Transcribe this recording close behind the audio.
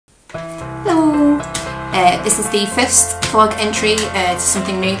This is the first vlog entry to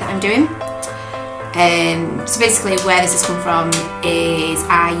something new that I'm doing. So basically where this has come from is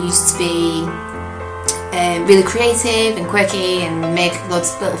I used to be really creative and quirky and make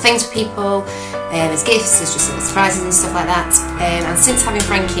loads of little things for people as gifts, as just little surprises and stuff like that. And since having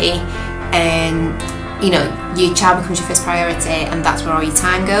Frankie, you know, your child becomes your first priority and that's where all your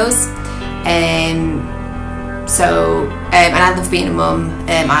time goes. And I love being a mum.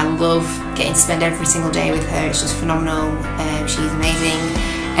 I love getting to spend every single day with her. It's just phenomenal. She's amazing.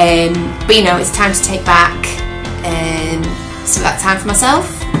 But you know, it's time to take back some of that time for myself.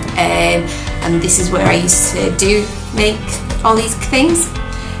 And this is where I used to make all these things.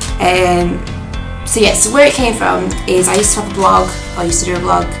 So yeah, so where it came from is I used to have a blog. I used to do a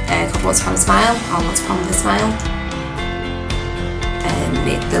blog called Once Upon a Smile, or Once Upon a Smile.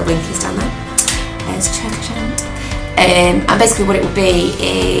 The link is down there. So check it out. And basically what it would be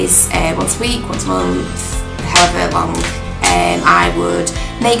is once a week, once a month, however long, I would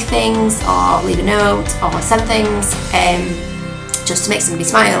make things or leave a note or send things just to make somebody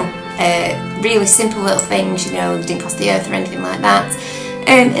smile. Really simple little things, you know, didn't cost the earth or anything like that.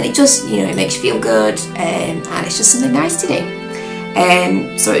 And it just, you know, it makes you feel good, and it's just something nice to do.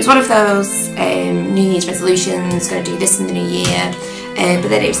 So it was one of those New Year's resolutions, going to do this in the new year. But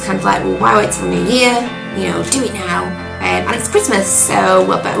then it was kind of like, well, why wait till the new year? You know, do it now. And it's Christmas, so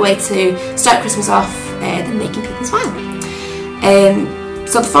what better way to start Christmas off than making people smile?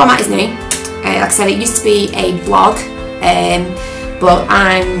 So the format is new. Like I said, it used to be a blog, but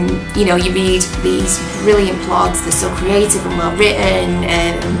you know, you read these brilliant blogs. They're so creative and well written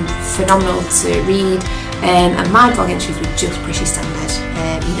and phenomenal to read. And my blog entries were just pretty standard.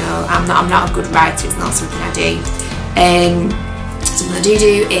 You know, I'm not a good writer. It's not something I do. Something I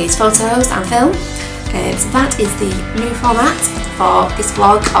do is photos and film. So that is the new format for this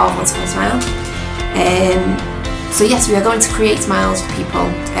vlog of Once Upon a Smile. So yes, we are going to create smiles for people.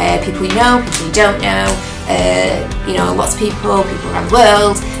 People you know, people you don't know, you know, lots of people around the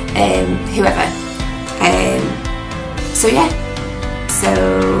world, whoever. So yeah,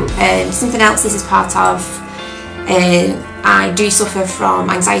 so something else this is part of, I do suffer from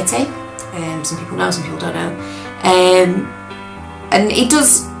anxiety. Some people know, some people don't know. And it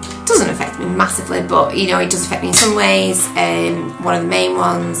doesn't affect me massively, but you know, it does affect me in some ways. One of the main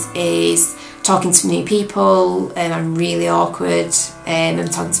ones is talking to new people. I'm really awkward. I'm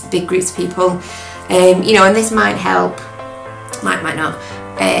talking to big groups of people. You know, and this might help, might not,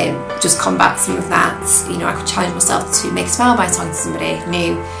 just combat some of that. You know, I could challenge myself to make a smile by talking to somebody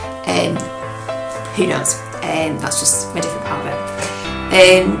new. Who knows? That's just a different part of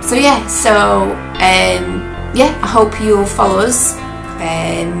it. So yeah, yeah, I hope you'll follow us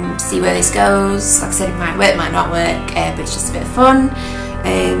and see where this goes. Like I said, it might work, might not work, but it's just a bit of fun.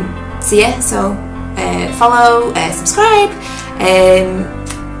 So yeah, so follow, subscribe,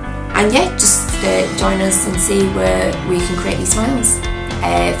 and yeah, just join us and see where we can create these smiles.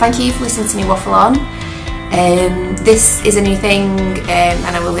 Thank you for listening to me waffle on. This is a new thing,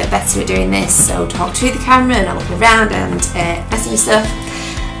 and I will get better at doing this, so talk to the camera and not looking around and messing with stuff.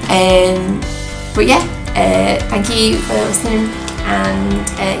 But yeah, thank you for listening, and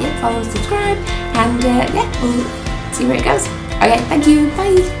yeah, follow, subscribe, and yeah, we'll see where it goes. Okay, thank you,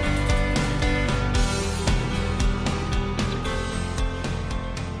 bye.